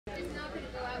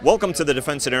Welcome to the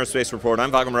Defense and Aerospace Report. I'm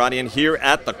Vago Muradian here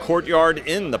at the courtyard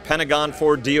in the Pentagon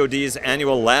for DoD's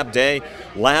annual Lab Day.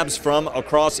 Labs from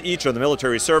across each of the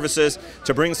military services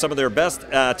to bring some of their best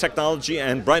technology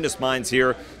and brightest minds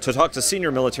here to talk to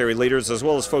senior military leaders as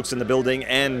well as folks in the building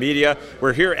and media.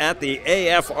 We're here at the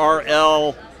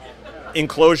AFRL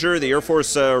enclosure, the Air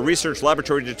Force Research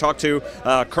Laboratory, to talk to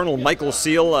Colonel Michael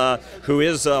Seal, who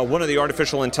is one of the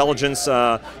artificial intelligence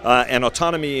and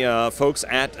autonomy folks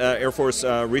at Air Force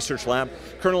Research Lab.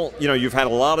 Colonel, you know, you've had a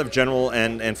lot of general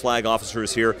and flag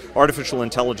officers here. Artificial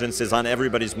intelligence is on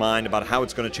everybody's mind about how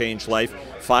it's going to change life.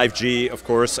 5G, of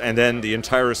course, and then the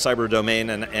entire cyber domain.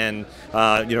 And you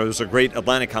know, there was a great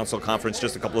Atlantic Council conference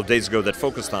just a couple of days ago that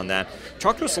focused on that.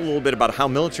 Talk to us a little bit about how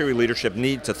military leadership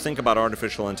need to think about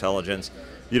artificial intelligence,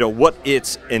 you know, what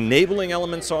its enabling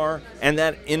elements are, and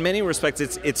that in many respects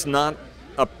it's not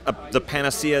the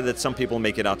panacea that some people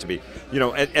make it out to be. You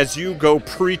know, as you go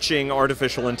preaching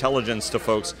artificial intelligence to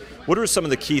folks, what are some of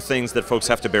the key things that folks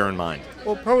have to bear in mind?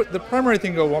 Well, the primary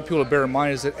thing I want people to bear in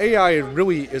mind is that AI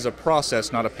really is a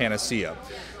process, not a panacea.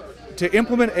 To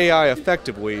implement AI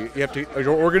effectively, your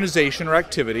organization or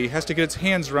activity has to get its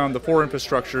hands around the four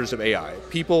infrastructures of AI: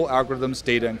 people, algorithms,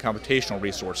 data, and computational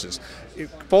resources. It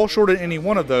falls short in any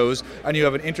one of those, and you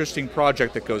have an interesting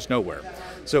project that goes nowhere.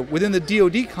 So within the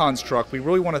DoD construct, we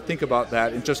really want to think about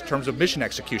that in just terms of mission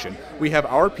execution. We have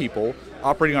our people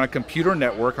operating on a computer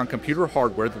network, on computer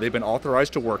hardware that they've been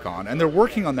authorized to work on, and they're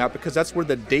working on that because that's where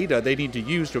the data they need to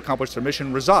use to accomplish their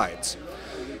mission resides.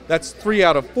 That's 3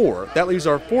 out of 4. That leaves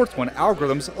our fourth one,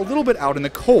 algorithms, a little bit out in the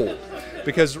cold,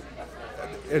 because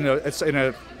it's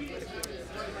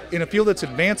in a field that's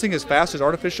advancing as fast as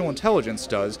artificial intelligence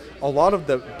does. A lot of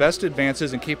the best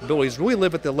advances and capabilities really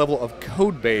live at the level of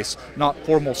code base, not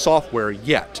formal software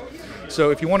yet. So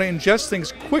if you want to ingest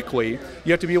things quickly,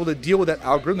 you have to be able to deal with that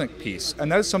algorithmic piece,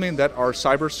 and that is something that our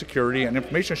cybersecurity and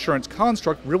information assurance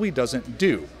construct really doesn't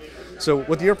do. So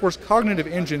what the Air Force Cognitive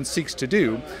Engine seeks to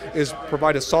do is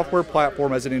provide a software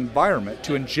platform as an environment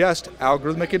to ingest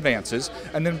algorithmic advances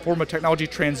and then form a technology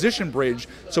transition bridge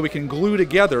so we can glue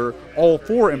together all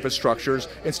 4 infrastructures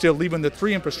instead of leaving the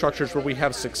 3 infrastructures where we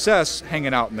have success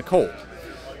hanging out in the cold.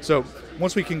 So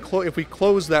once we can, if we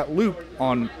close that loop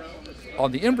on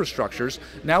the infrastructures,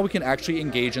 now we can actually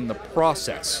engage in the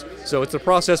process. So it's the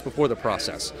process before the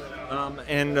process.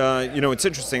 You know, it's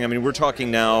interesting. I mean, we're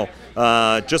talking now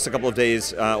just a couple of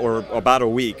days or about a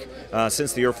week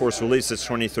since the Air Force released its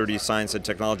 2030 Science and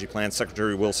Technology Plan.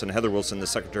 Secretary Wilson, Heather Wilson, the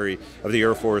Secretary of the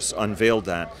Air Force, unveiled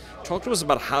that. Talk to us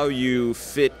about how you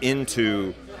fit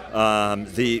into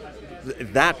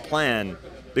that plan,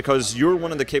 because you're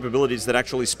one of the capabilities that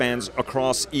actually spans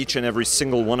across each and every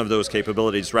single one of those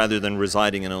capabilities rather than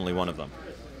residing in only one of them.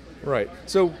 Right.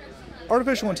 So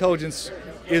artificial intelligence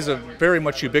is a very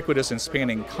much ubiquitous and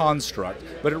spanning construct,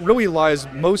 but it really lies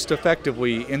most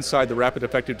effectively inside the rapid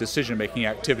effective decision-making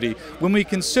activity when we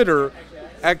consider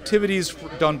activities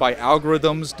done by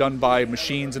algorithms, done by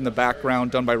machines in the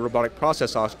background, done by robotic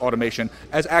process automation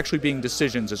as actually being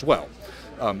decisions as well.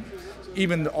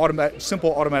 Even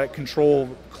simple automatic control,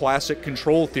 classic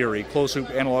control theory, closed-loop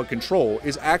analog control,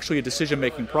 is actually a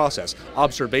decision-making process.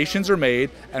 Observations are made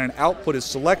and an output is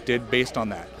selected based on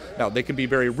that. Now, they can be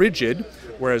very rigid,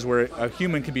 whereas where a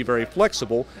human can be very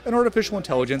flexible, and artificial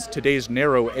intelligence, today's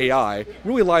narrow AI,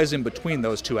 really lies in between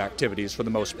those two activities for the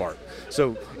most part.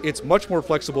 So it's much more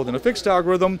flexible than a fixed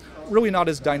algorithm, really not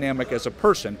as dynamic as a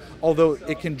person, although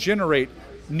it can generate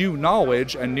new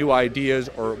knowledge and new ideas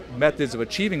or methods of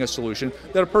achieving a solution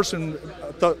that a person,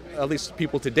 at least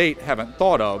people to date, haven't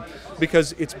thought of,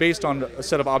 because it's based on a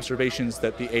set of observations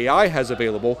that the AI has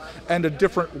available and a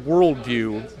different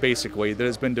worldview, basically, that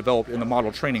has been developed in the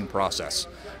model training process.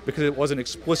 Because it wasn't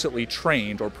explicitly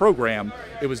trained or programmed,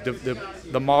 it was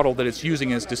the model that it's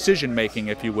using as decision-making,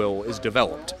 if you will, is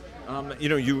developed. You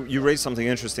know, you raised something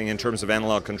interesting in terms of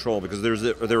analog control, because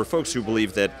there are folks who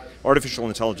believe that artificial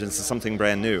intelligence is something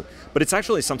brand new, but it's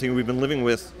actually something we've been living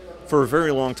with for a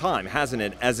very long time, hasn't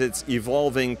it? As it's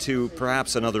evolving to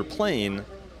perhaps another plane,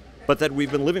 but that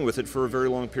we've been living with it for a very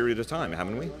long period of time,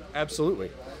 haven't we? Absolutely.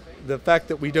 The fact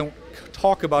that we don't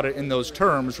talk about it in those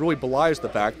terms really belies the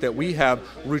fact that we have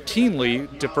routinely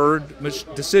deferred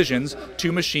decisions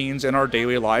to machines in our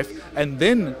daily life and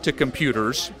then to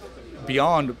computers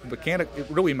beyond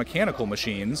really mechanical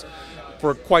machines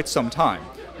for quite some time.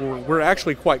 We're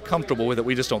actually quite comfortable with it,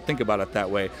 we just don't think about it that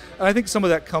way. And I think some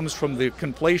of that comes from the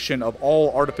conflation of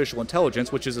all artificial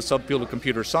intelligence, which is a subfield of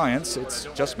computer science, it's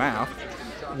just math,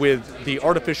 with the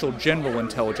artificial general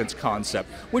intelligence concept,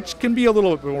 which can be a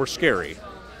little bit more scary.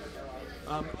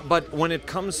 But when it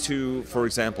comes to, for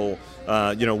example,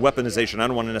 weaponization, I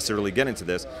don't want to necessarily get into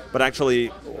this, but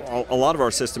actually a lot of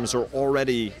our systems are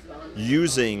already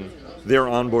using their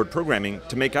onboard programming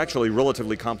to make actually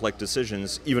relatively complex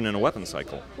decisions, even in a weapon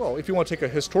cycle. Well, if you want to take a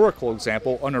historical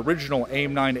example, an original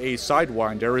AIM-9A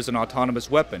Sidewinder is an autonomous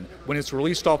weapon. When it's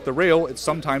released off the rail, it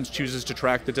sometimes chooses to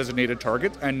track the designated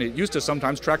target, and it used to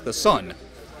sometimes track the sun.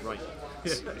 Right.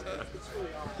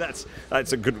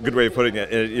 That's a good way of putting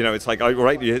it. It's like,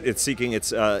 right, it's seeking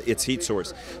its heat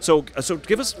source. So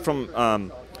give us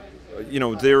from.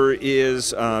 There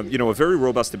is, a very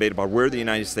robust debate about where the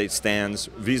United States stands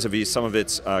vis-a-vis some of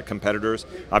its competitors.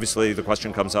 Obviously, the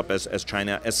question comes up as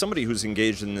China. As somebody who's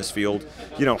engaged in this field,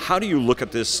 how do you look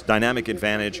at this dynamic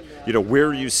advantage?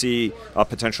 Where you see a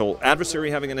potential adversary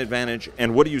having an advantage,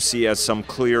 and what do you see as some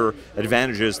clear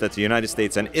advantages that the United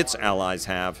States and its allies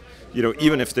have?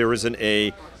 Even if there isn't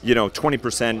a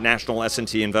 20% national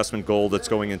S&T investment goal that's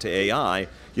going into AI,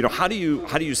 how do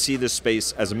you see this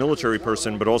space as a military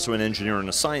person, but also an engineer and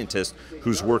a scientist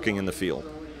who's working in the field?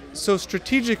 So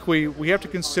strategically, we have to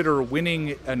consider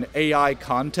winning an AI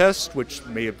contest, which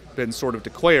may have been sort of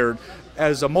declared,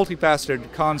 as a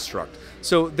multifaceted construct.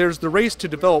 So there's the race to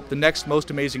develop the next most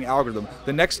amazing algorithm,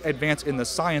 the next advance in the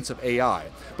science of AI.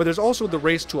 But there's also the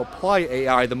race to apply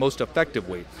AI the most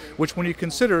effectively, which when you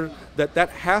consider that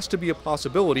has to be a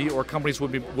possibility, or companies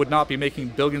would not be making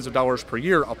billions of dollars per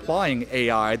year applying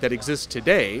AI that exists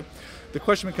today, the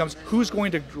question becomes, who's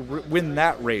going to win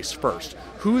that race first?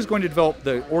 Who's going to develop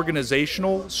the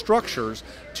organizational structures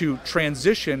to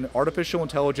transition artificial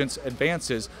intelligence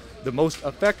advances the most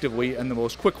effectively and the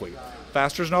most quickly?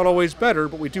 Faster is not always better,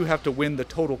 but we do have to win the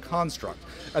total construct.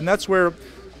 And that's where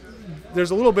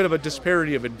there's a little bit of a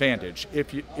disparity of advantage.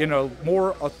 If you, in a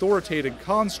more authoritative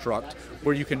construct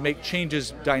where you can make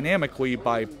changes dynamically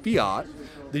by fiat,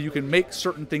 that you can make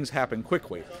certain things happen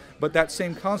quickly. But that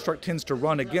same construct tends to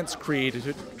run against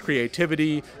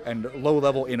creativity and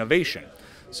low-level innovation.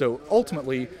 So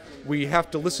ultimately, we have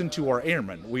to listen to our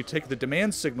airmen. We take the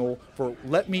demand signal for,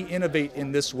 let me innovate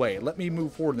in this way, let me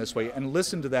move forward in this way, and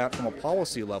listen to that from a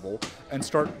policy level and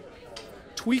start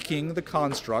tweaking the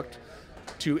construct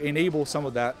to enable some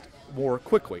of that more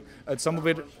quickly. And some of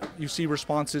it, you see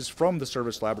responses from the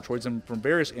service laboratories and from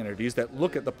various entities that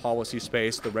look at the policy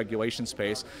space, the regulation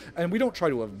space, and we don't try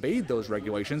to evade those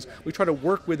regulations, we try to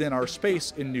work within our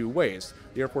space in new ways.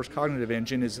 The Air Force Cognitive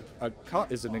Engine is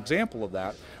an example of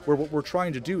that, where what we're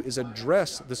trying to do is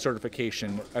address the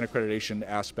certification and accreditation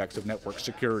aspects of network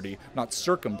security, not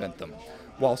circumvent them,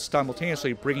 while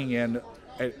simultaneously bringing in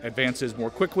advances more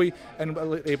quickly and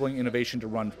enabling innovation to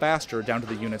run faster down to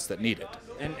the units that need it.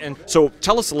 And so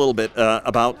tell us a little bit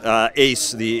about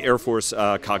ACE, the Air Force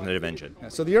Cognitive Engine.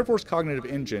 So the Air Force Cognitive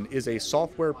Engine is a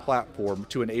software platform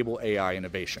to enable AI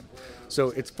innovation. So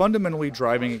it's fundamentally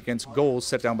driving against goals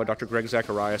set down by Dr. Greg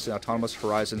Zacharias in Autonomous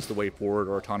Horizons The Way Forward,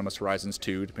 or Autonomous Horizons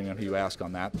 2, depending on who you ask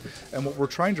on that. And what we're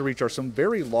trying to reach are some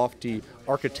very lofty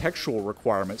architectural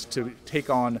requirements to take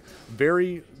on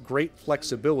very great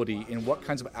flexibility in what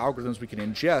kinds of algorithms we can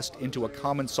ingest into a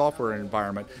common software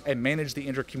environment and manage the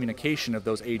intercommunication of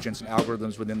those agents and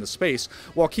algorithms within the space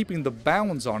while keeping the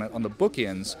bounds on it on the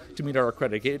bookends to meet our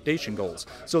accreditation goals.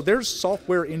 So there's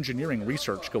software engineering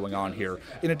research going on here,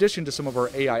 in addition to some of our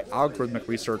AI algorithmic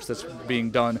research that's being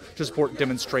done to support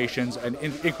demonstrations and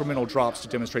incremental drops to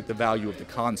demonstrate the value of the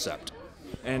concept.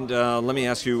 And let me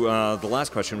ask you the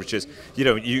last question, which is,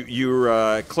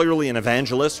 you're clearly an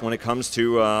evangelist when it comes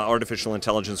to artificial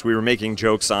intelligence. We were making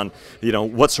jokes on,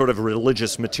 what sort of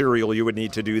religious material you would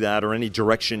need to do that, or any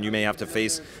direction you may have to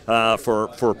face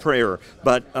for prayer.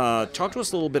 But talk to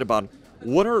us a little bit about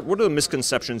what are the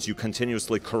misconceptions you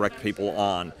continuously correct people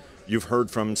on. You've heard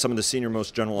from some of the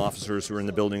senior-most general officers who are in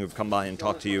the building who've come by and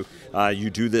talked to you. You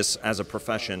do this as a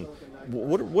profession.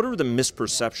 What are the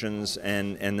misperceptions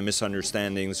and the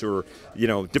misunderstandings, or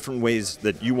different ways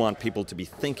that you want people to be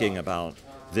thinking about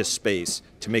this space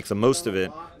to make the most of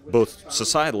it, both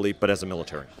societally but as a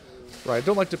military? Right, I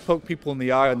don't like to poke people in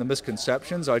the eye on the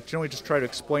misconceptions. I generally just try to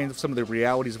explain some of the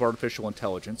realities of artificial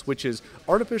intelligence, which is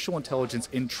artificial intelligence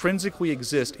intrinsically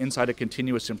exists inside a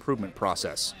continuous improvement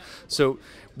process. So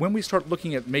when we start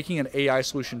looking at making an AI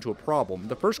solution to a problem,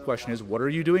 the first question is, what are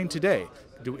you doing today?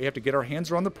 Do we have to get our hands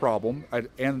around the problem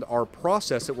and our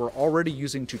process that we're already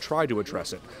using to try to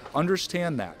address it?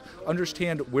 Understand that.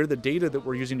 Understand where the data that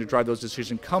we're using to drive those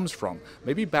decisions comes from.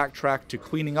 Maybe backtrack to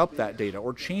cleaning up that data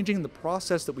or changing the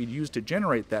process that we use to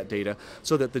generate that data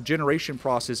so that the generation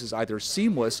process is either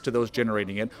seamless to those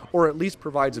generating it or at least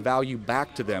provides value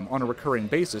back to them on a recurring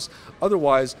basis.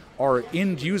 Otherwise, our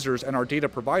end users and our data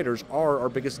providers are our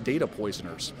biggest biggest data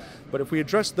poisoners. But if we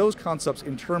address those concepts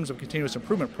in terms of continuous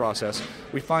improvement process,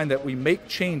 we find that we make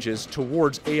changes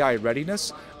towards AI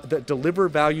readiness that deliver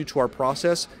value to our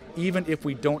process, even if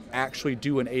we don't actually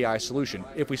do an AI solution.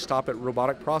 If we stop at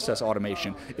robotic process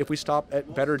automation, if we stop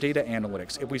at better data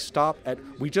analytics, if we stop at,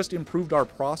 we just improved our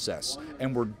process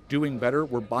and we're doing better,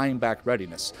 we're buying back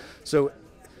readiness. So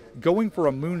going for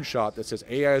a moonshot that says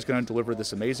AI is going to deliver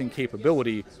this amazing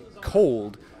capability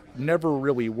cold never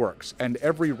really works. And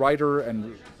every writer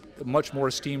and much more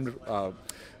esteemed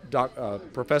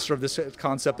professor of this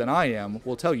concept than I am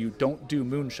will tell you, don't do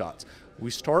moonshots. We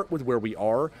start with where we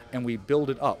are and we build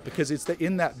it up, because it's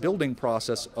in that building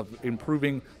process of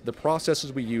improving the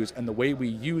processes we use and the way we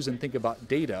use and think about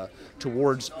data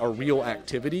towards a real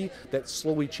activity that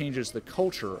slowly changes the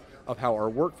culture of how our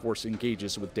workforce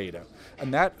engages with data.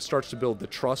 And that starts to build the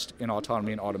trust in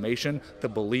autonomy and automation, the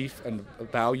belief and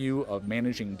value of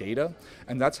managing data,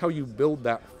 and that's how you build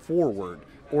that forward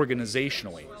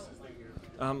organizationally.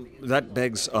 That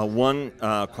begs one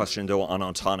question, though, on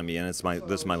autonomy, and this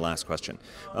is my last question.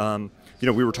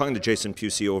 We were talking to Jason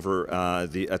Pusey over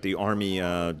at the Army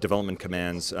Development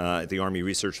Command's at the Army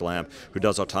Research Lab, who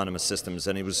does autonomous systems,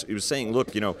 and he was saying,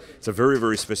 look, it's a very,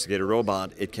 very sophisticated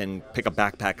robot. It can pick a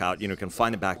backpack out, can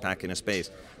find a backpack in a space,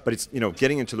 but it's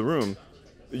getting into the room.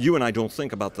 You and I don't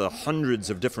think about the hundreds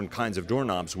of different kinds of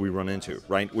doorknobs we run into,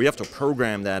 right? We have to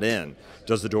program that in.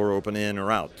 Does the door open in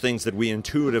or out? Things that we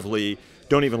intuitively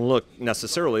don't even look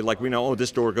necessarily like we know, oh,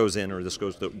 this door goes in or this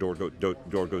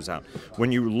door goes out.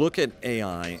 When you look at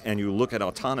AI and you look at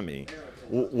autonomy,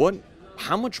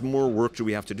 how much more work do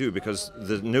we have to do? Because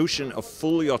the notion of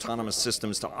fully autonomous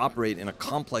systems to operate in a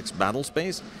complex battle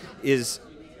space is,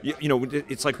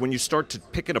 it's like when you start to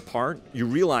pick it apart, you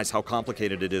realize how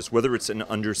complicated it is, whether it's in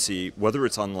undersea, whether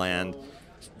it's on land.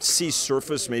 Sea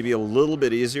surface may be a little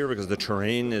bit easier because the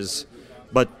terrain is,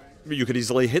 but you could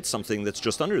easily hit something that's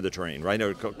just under the terrain, right?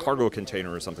 A cargo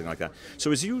container or something like that.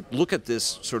 So as you look at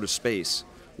this sort of space,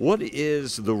 what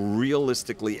is the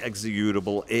realistically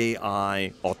executable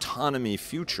AI autonomy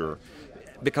future?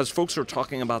 Because folks are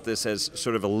talking about this as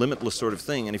sort of a limitless sort of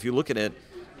thing, and if you look at it,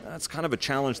 that's kind of a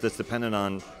challenge that's dependent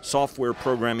on software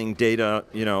programming, data,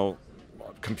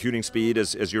 computing speed.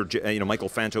 As Michael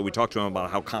Fanto, we talked to him about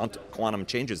how quantum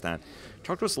changes that.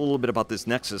 Talk to us a little bit about this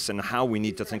nexus and how we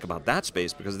need to think about that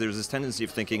space, because there's this tendency of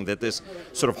thinking that this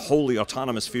sort of wholly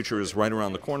autonomous future is right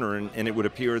around the corner, and it would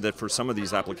appear that for some of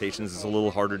these applications it's a little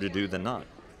harder to do than not.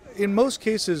 In most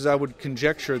cases, I would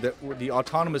conjecture that the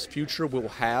autonomous future we'll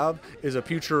have is a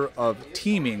future of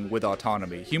teaming with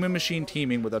autonomy, human-machine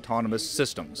teaming with autonomous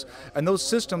systems. And those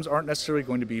systems aren't necessarily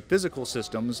going to be physical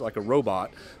systems like a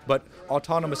robot, but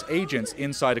autonomous agents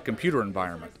inside a computer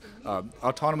environment.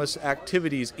 Autonomous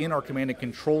activities in our command and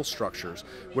control structures,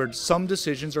 where some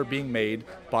decisions are being made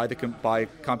by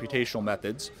computational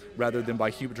methods rather than by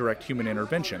direct human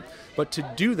intervention. But to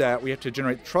do that, we have to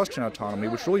generate trust in autonomy,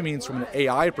 which really means, from an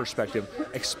AI perspective,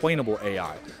 explainable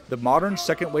AI. The modern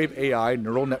second wave AI,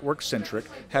 neural network centric,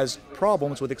 has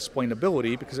problems with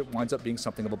explainability because it winds up being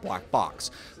something of a black box.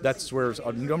 That's where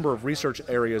a number of research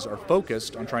areas are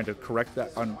focused on trying to correct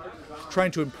that, on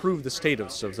trying to improve the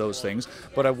status of those things.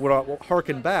 But I would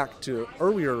harken back to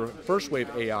earlier first wave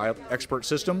AI expert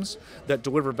systems that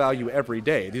deliver value every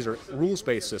day. These are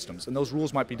rules-based systems, and those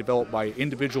rules might be developed by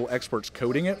individual experts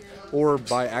coding it, or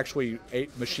by actually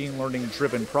machine learning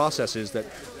driven processes that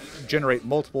generate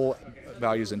multiple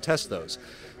values and test those.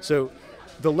 So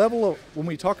the level of, when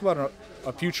we talk about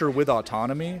a future with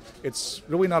autonomy, it's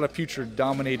really not a future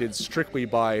dominated strictly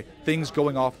by things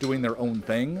going off doing their own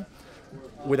thing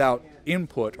without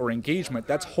input or engagement.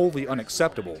 That's wholly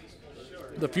unacceptable.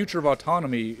 The future of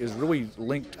autonomy is really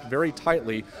linked very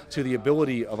tightly to the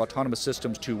ability of autonomous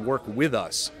systems to work with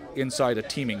us inside a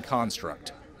teaming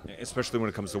construct. Especially when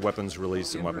it comes to weapons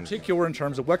release and weapons. In particular, in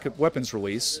terms of weapons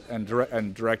release and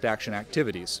direct action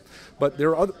activities. But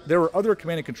there are other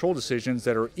command and control decisions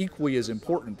that are equally as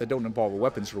important that don't involve a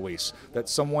weapons release, that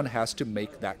someone has to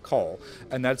make that call.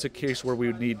 And that's a case where we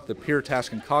would need the peer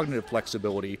task and cognitive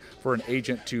flexibility for an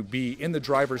agent to be in the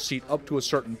driver's seat up to a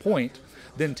certain point,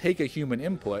 then take a human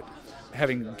input,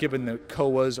 having given the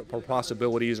COAs or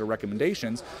possibilities or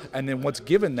recommendations, and then once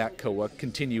given that COA,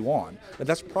 continue on. And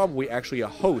that's probably actually a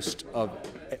host of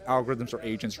algorithms or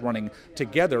agents running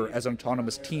together as an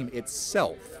autonomous team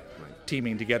itself,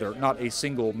 teaming together, not a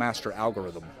single master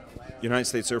algorithm. United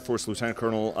States Air Force Lieutenant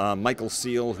Colonel Michael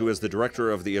Seal, who is the director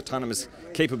of the Autonomous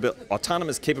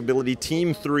Capability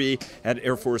Team 3 at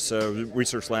Air Force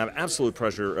Research Lab. Absolute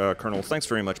pleasure, Colonel. Thanks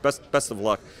very much. Best of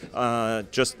luck.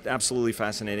 Just absolutely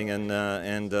fascinating,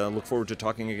 and look forward to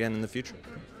talking again in the future.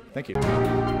 Thank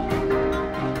you.